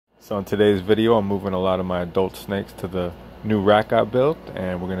So in today's video, I'm moving a lot of my adult snakes to the new rack I built,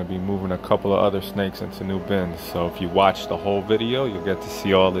 and we're going to be moving a couple of other snakes into new bins. So if you watch the whole video, you'll get to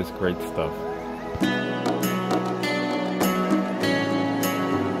see all this great stuff.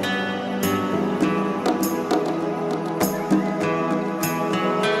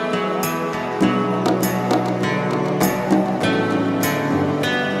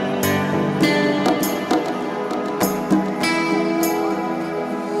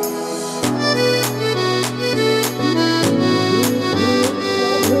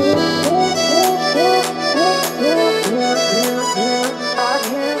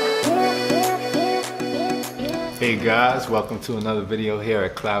 Hey guys, welcome to another video here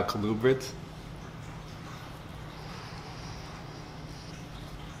at Cloud Colubrids.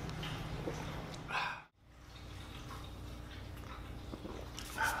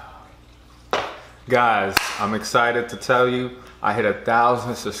 Guys, I'm excited to tell you I hit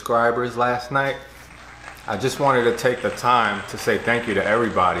 1,000 subscribers last night. I just wanted to take the time to say thank you to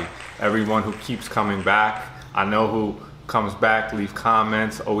everybody, everyone who keeps coming back. I know who comes back, leave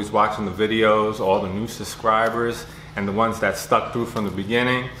comments, always watching the videos, all the new subscribers, and the ones that stuck through from the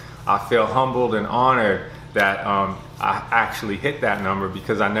beginning. I feel humbled and honored that I actually hit that number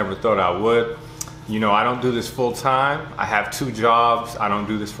because I never thought I would. You know, I don't do this full time. I have 2 jobs. I don't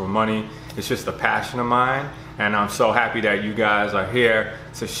do this for money. It's just a passion of mine, and I'm so happy that you guys are here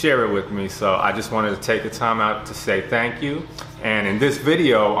to share it with me. So I just wanted to take the time out to say thank you. And in this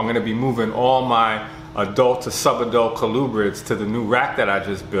video, I'm going to be moving all my adult to subadult colubrids to the new rack that I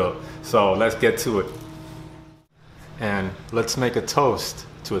just built. So let's get to it. And let's make a toast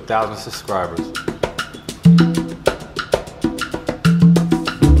to 1,000 subscribers.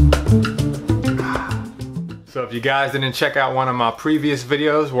 So if you guys didn't check out one of my previous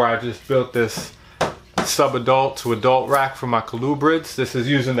videos where I just built this subadult to adult rack for my colubrids, this is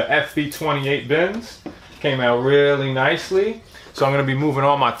using the FB28 bins. Came out really nicely. So I'm going to be moving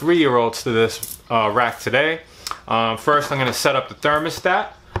all my 3-year-olds to this rack today. First, I'm going to set up the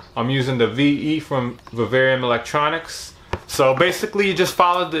thermostat. I'm using the VE from Vivarium Electronics. So basically, you just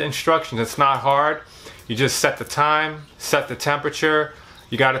follow the instructions. It's not hard. You just set the time, set the temperature.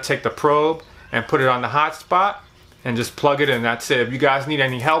 You got to take the probe and put it on the hot spot and just plug it in. That's it. If you guys need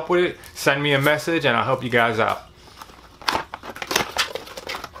any help with it, send me a message and I'll help you guys out.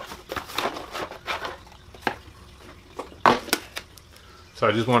 So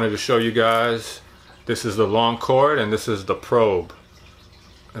I just wanted to show you guys, this is the long cord and this is the probe.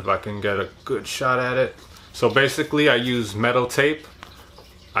 If I can get a good shot at it. So basically I use metal tape.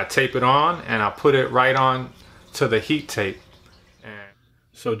 I tape it on and I put it right on to the heat tape. And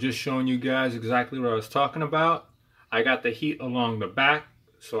so just showing you guys exactly what I was talking about. I got the heat along the back,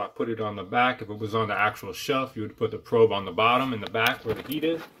 so I put it on the back. If it was on the actual shelf, you would put the probe on the bottom in the back where the heat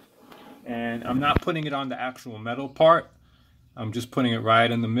is. And I'm not putting it on the actual metal part. I'm just putting it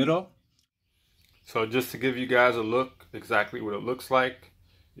right in the middle. So just to give you guys a look, exactly what it looks like.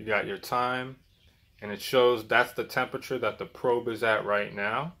 You got your time, and it shows that's the temperature that the probe is at right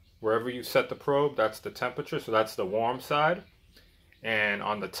now. Wherever you set the probe, that's the temperature, so that's the warm side. And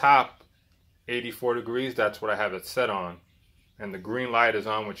on the top, 84 degrees, that's what I have it set on. And the green light is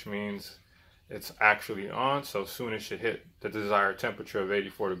on, which means it's actually on, so soon it should hit the desired temperature of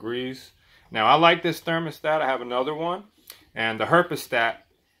 84 degrees. Now, I like this thermostat. I have another one. And the Herpostat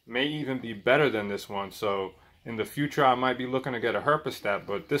may even be better than this one. So in the future, I might be looking to get a Herpostat.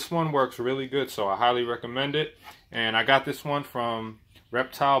 But this one works really good, so I highly recommend it. And I got this one from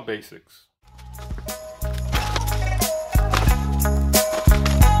Reptile Basics.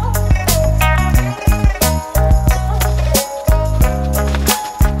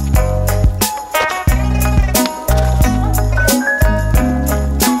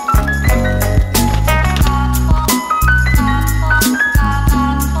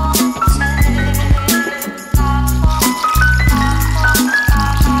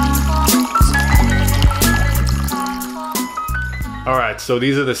 Alright, so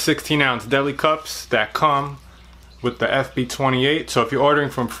these are the 16-ounce deli cups that come with the FB28. So if you're ordering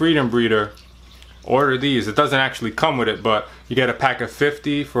from Freedom Breeder, order these. It doesn't actually come with it, but you get a pack of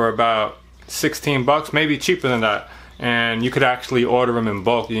 50 for about 16 bucks, maybe cheaper than that. And you could actually order them in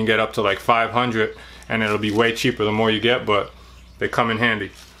bulk. You can get up to like 500 and it'll be way cheaper the more you get, but they come in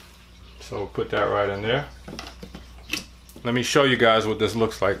handy. So we'll put that right in there. Let me show you guys what this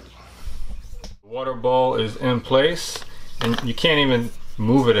looks like. The water bowl is in place. And you can't even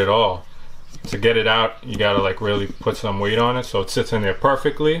move it at all. To get it out, you gotta like really put some weight on it so it sits in there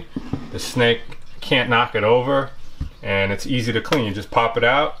perfectly. The snake can't knock it over, and it's easy to clean. You just pop it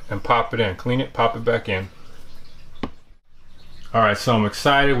out and pop it in. Clean it, pop it back in. Alright, so I'm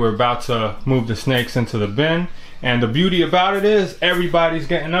excited. We're about to move the snakes into the bin. And the beauty about it is everybody's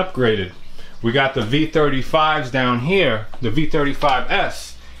getting upgraded. We got the V35s down here, the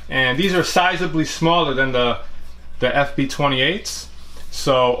V35S. And these are sizably smaller than the FB28s.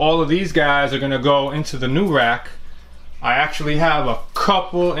 So all of these guys are going to go into the new rack. I actually have a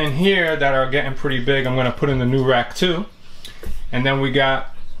couple in here that are getting pretty big. I'm going to put in the new rack too. And then we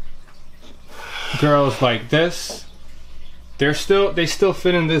got girls like this. They still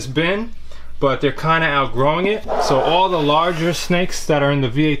fit in this bin, but they're kind of outgrowing it. So all the larger snakes that are in the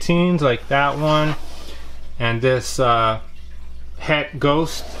V18s, like that one and this Het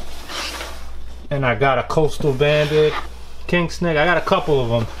Ghost, and I got a Coastal Bandit king snake. I got a couple of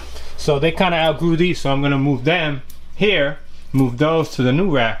them, so they kind of outgrew these, so I'm gonna move them here, move those to the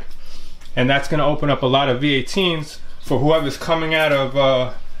new rack, and that's gonna open up a lot of V18s for whoever's coming out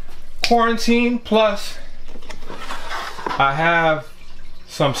of quarantine. Plus I have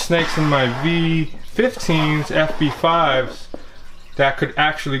some snakes in my V15s, FB5s, that could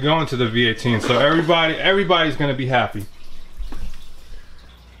actually go into the V18, so everybody's gonna be happy.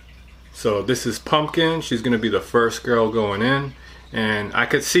 So this is Pumpkin. She's gonna be the first girl going in, and I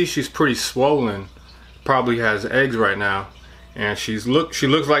could see she's pretty swollen, probably has eggs right now, and she looks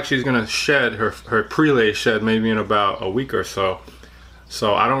like she's gonna shed her prelay shed maybe in about a week or so.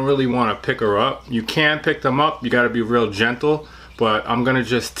 So I don't really want to pick her up. You can pick them up, you got to be real gentle, but I'm gonna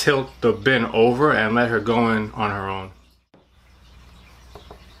just tilt the bin over and let her go in on her own.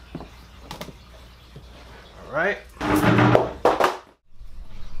 All right.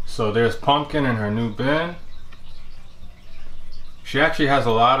 So there's Pumpkin in her new bin. She actually has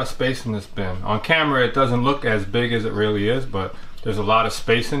a lot of space in this bin. On camera it doesn't look as big as it really is, but there's a lot of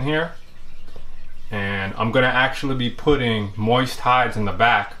space in here. And I'm gonna actually be putting moist hides in the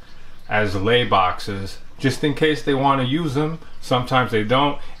back as lay boxes, just in case they want to use them. Sometimes they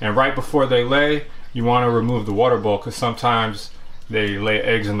don't, and right before they lay, you want to remove the water bowl, because sometimes they lay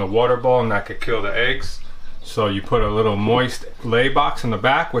eggs in the water bowl and that could kill the eggs. So you put a little moist lay box in the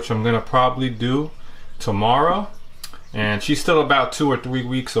back, which I'm gonna probably do tomorrow. And she's still about 2 or 3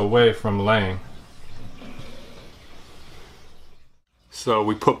 weeks away from laying. So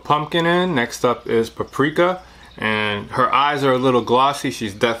we put Pumpkin in. Next up is Paprika, and her eyes are a little glossy.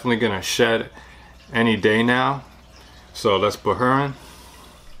 She's definitely gonna shed any day now. So let's put her in.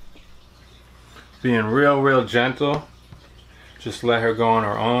 Being real gentle. Just let her go on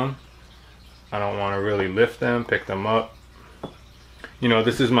her own. I don't want to really lift them, pick them up. You know,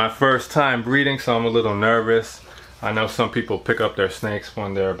 this is my first time breeding, so I'm a little nervous. I know some people pick up their snakes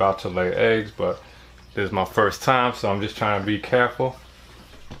when they're about to lay eggs, but this is my first time, so I'm just trying to be careful.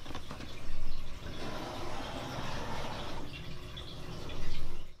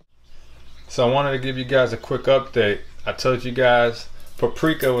 So I wanted to give you guys a quick update. I told you guys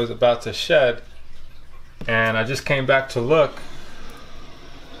Paprika was about to shed, and I just came back to look.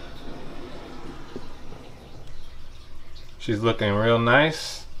 She's looking real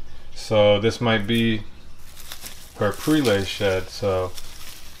nice. So this might be her pre-lay shed, so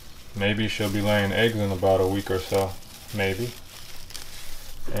maybe she'll be laying eggs in about a week or so, maybe.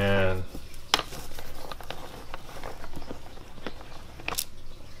 And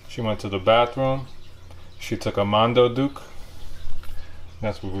she went to the bathroom. She took a Mondo Duke.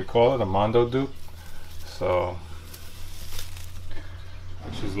 That's what we call it, a Mondo Duke. So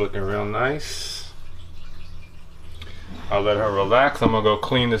she's looking real nice. I'll let her relax. I'm gonna go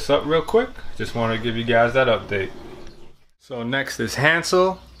clean this up real quick. Just want to give you guys that update. So next is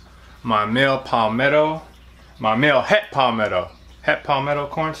Hansel, my male palmetto, my male het palmetto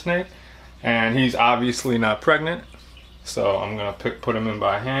corn snake, and he's obviously not pregnant. So I'm gonna put him in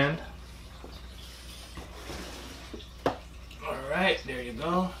by hand. All right, there you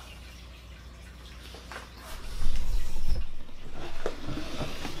go.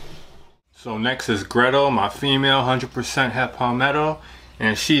 So next is Gretel, my female 100% het palmetto,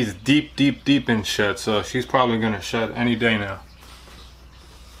 and she's deep in shed, so she's probably gonna shed any day now.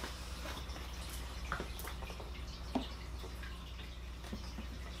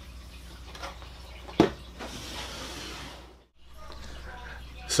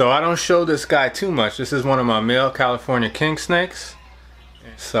 So I don't show this guy too much. This is one of my male California king snakes.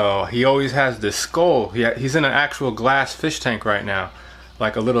 So he always has this skull. He's in an actual glass fish tank right now,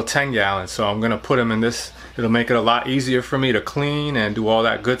 like a little 10-gallon. So I'm gonna put him in this. It'll make it a lot easier for me to clean and do all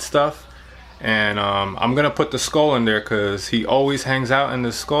that good stuff. And I'm gonna put the skull in there because he always hangs out in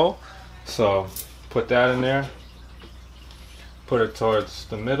the skull. So put that in there. Put it towards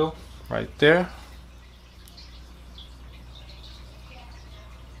the middle, right there.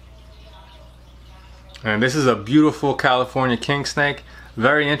 And this is a beautiful California king snake.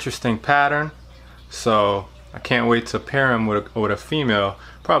 Very interesting pattern. So I can't wait to pair him with a female,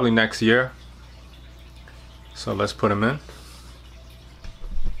 probably next year. So let's put him in.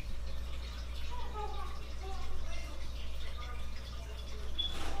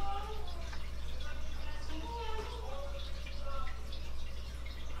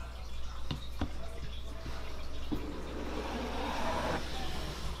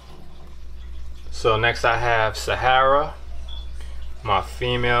 So next I have Sahara, my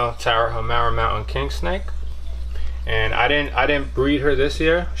female Tarahumara mountain king snake, and I didn't breed her this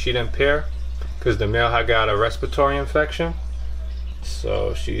year. She didn't pair because the male had got a respiratory infection,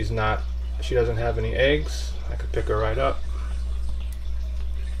 so she doesn't have any eggs. I could pick her right up.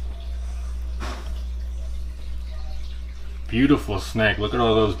 Beautiful snake. Look at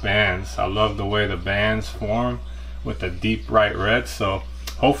all those bands. I love the way the bands form with the deep bright red. So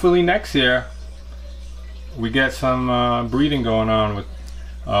hopefully next year we get some breeding going on with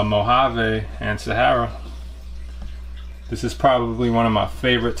Mojave and Sahara. This is probably one of my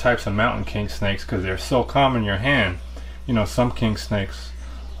favorite types of mountain king snakes because they're so calm in your hand. You know, some king snakes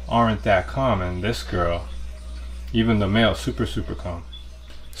aren't that common. This girl, even the male, super calm.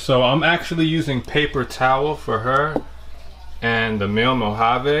 So I'm actually using paper towel for her and the male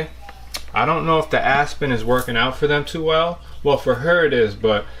Mojave. I don't know if the Aspen is working out for them too well. Well, for her it is,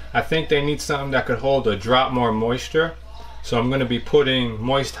 but I think they need something that could hold a drop more moisture. So I'm going to be putting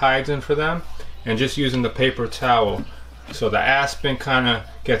moist hides in for them and just using the paper towel. So the Aspen kind of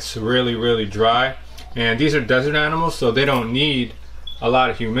gets really dry. And these are desert animals, so they don't need a lot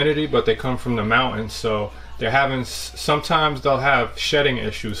of humidity, but they come from the mountains, so they're having, sometimes they'll have shedding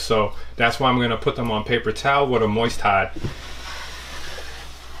issues. So that's why I'm going to put them on paper towel with a moist hide.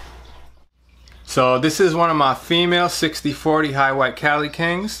 So this is one of my female 60/40 high white Cali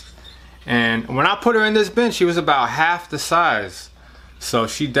Kings, and when I put her in this bin she was about half the size, so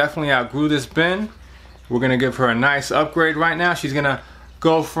she definitely outgrew this bin. We're gonna give her a nice upgrade right now. She's gonna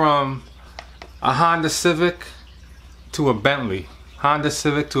go from a Honda Civic to a Bentley. Honda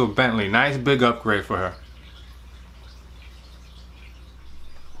Civic to a Bentley. Nice big upgrade for her.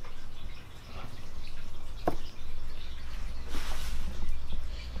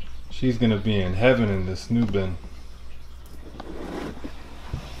 She's gonna be in heaven in this new bin.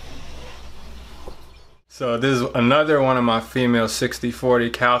 So this is another one of my female 60/40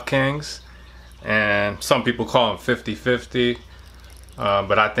 Cal Kings, and some people call them 50/50,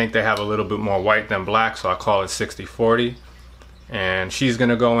 but I think they have a little bit more white than black, so I call it 60/40. And she's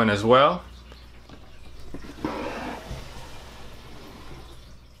gonna go in as well.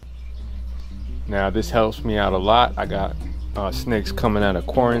 Now this helps me out a lot. I got snakes coming out of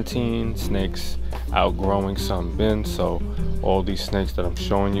quarantine, snakes outgrowing some bins, so all these snakes that I'm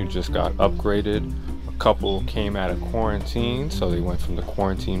showing you just got upgraded. A couple came out of quarantine, so they went from the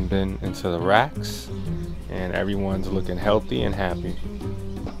quarantine bin into the racks, and everyone's looking healthy and happy.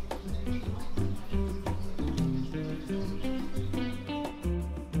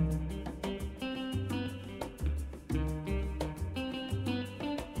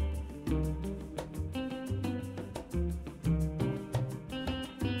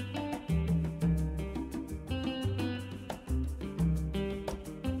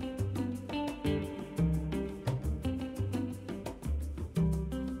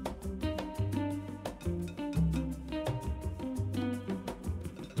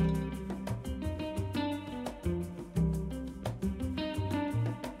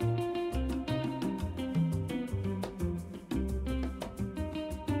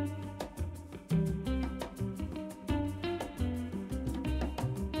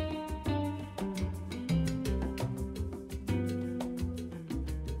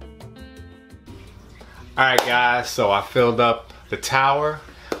 Alright guys, so I filled up the tower.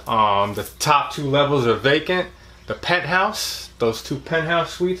 The top 2 levels are vacant. The penthouse, those 2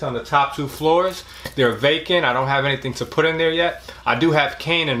 penthouse suites on the top 2 floors, they're vacant. I don't have anything to put in there yet. I do have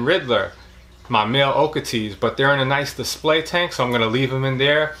Kane and Riddler, my male Okeetes, but they're in a nice display tank, so I'm going to leave them in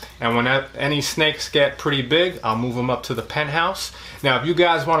there. And when any snakes get pretty big, I'll move them up to the penthouse. Now if you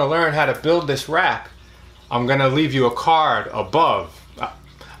guys want to learn how to build this rack, I'm going to leave you a card above.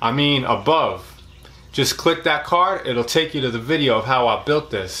 Above. Just click that card, it'll take you to the video of how I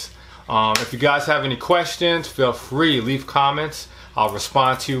built this. If you guys have any questions, feel free, leave comments. I'll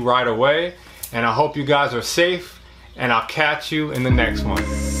respond to you right away. And I hope you guys are safe, and I'll catch you in the next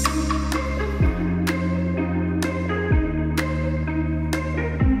one.